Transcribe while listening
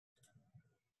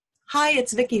Hi,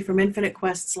 it's Vicki from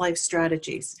InfiniteQuests Life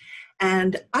Strategies.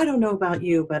 And I don't know about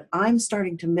you, but I'm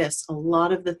starting to miss a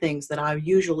lot of the things that I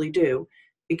usually do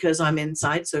because I'm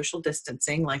inside social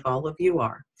distancing like all of you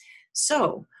are.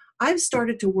 So I've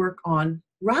started to work on,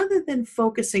 rather than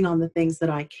focusing on the things that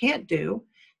I can't do,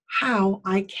 how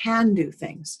I can do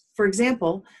things. For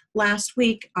example, last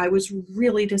week I was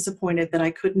really disappointed that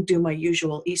I couldn't do my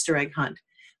usual Easter egg hunt.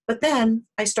 But then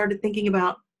I started thinking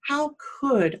about how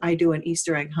could I do an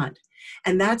Easter egg hunt?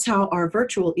 And that's how our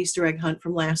virtual Easter egg hunt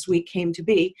from last week came to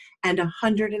be. And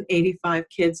 185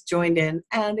 kids joined in,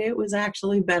 and it was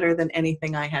actually better than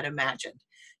anything I had imagined.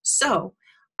 So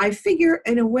I figure,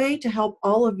 in a way, to help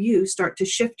all of you start to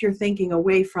shift your thinking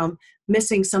away from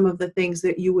missing some of the things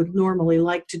that you would normally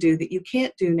like to do that you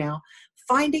can't do now,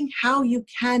 finding how you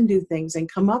can do things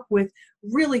and come up with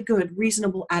really good,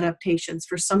 reasonable adaptations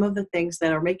for some of the things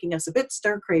that are making us a bit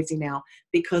stir crazy now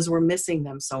because we're missing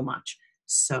them so much.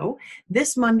 So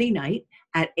this Monday night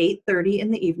at 8:30 in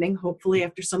the evening, hopefully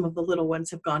after some of the little ones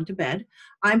have gone to bed,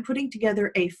 I'm putting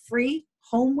together a free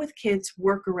Home with Kids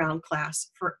workaround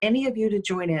class for any of you to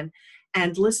join in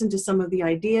and listen to some of the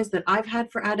ideas that I've had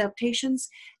for adaptations,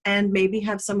 and maybe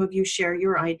have some of you share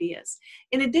your ideas.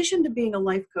 In addition to being a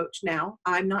life coach now,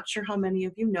 I'm not sure how many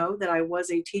of you know that I was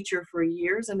a teacher for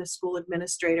years and a school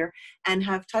administrator and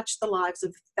have touched the lives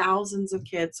of thousands of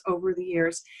kids over the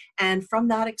years. And from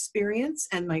that experience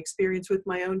and my experience with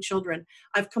my own children,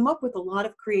 I've come up with a lot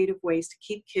of creative ways to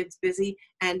keep kids busy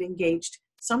and engaged,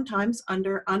 sometimes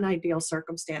under unideal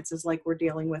circumstances like we're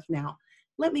dealing with now.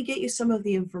 Let me get you some of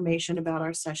the information about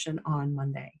our session on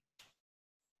Monday.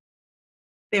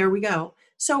 There we go.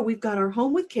 So we've got our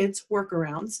Home with Kids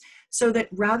workarounds, so that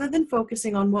rather than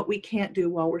focusing on what we can't do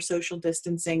while we're social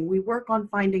distancing, we work on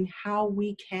finding how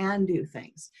we can do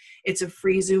things. It's a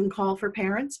free Zoom call for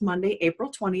parents, Monday,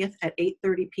 April 20th at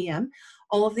 8:30 p.m.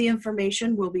 All of the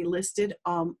information will be listed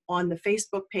on the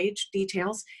Facebook page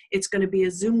details. It's going to be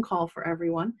a Zoom call for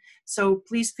everyone. So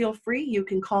please feel free. You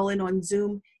can call in on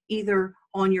Zoom either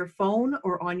on your phone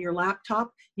or on your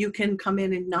laptop. You can come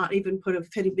in and not even put a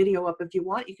video up if you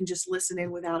want. You can just listen in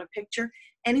without a picture.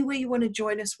 Any way you want to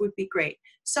join us would be great.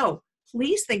 So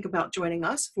please think about joining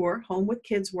us for Home with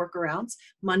Kids Workarounds,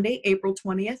 Monday, April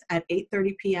 20th at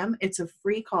 8:30 p.m. It's a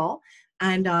free call,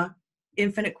 and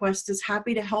Infinite Quest is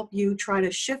happy to help you try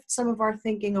to shift some of our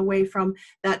thinking away from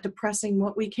that depressing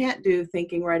what we can't do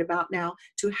thinking right about now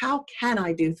to how can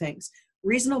I do things?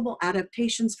 Reasonable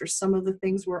adaptations for some of the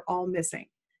things we're all missing.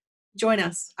 Join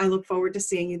us. I look forward to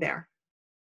seeing you there.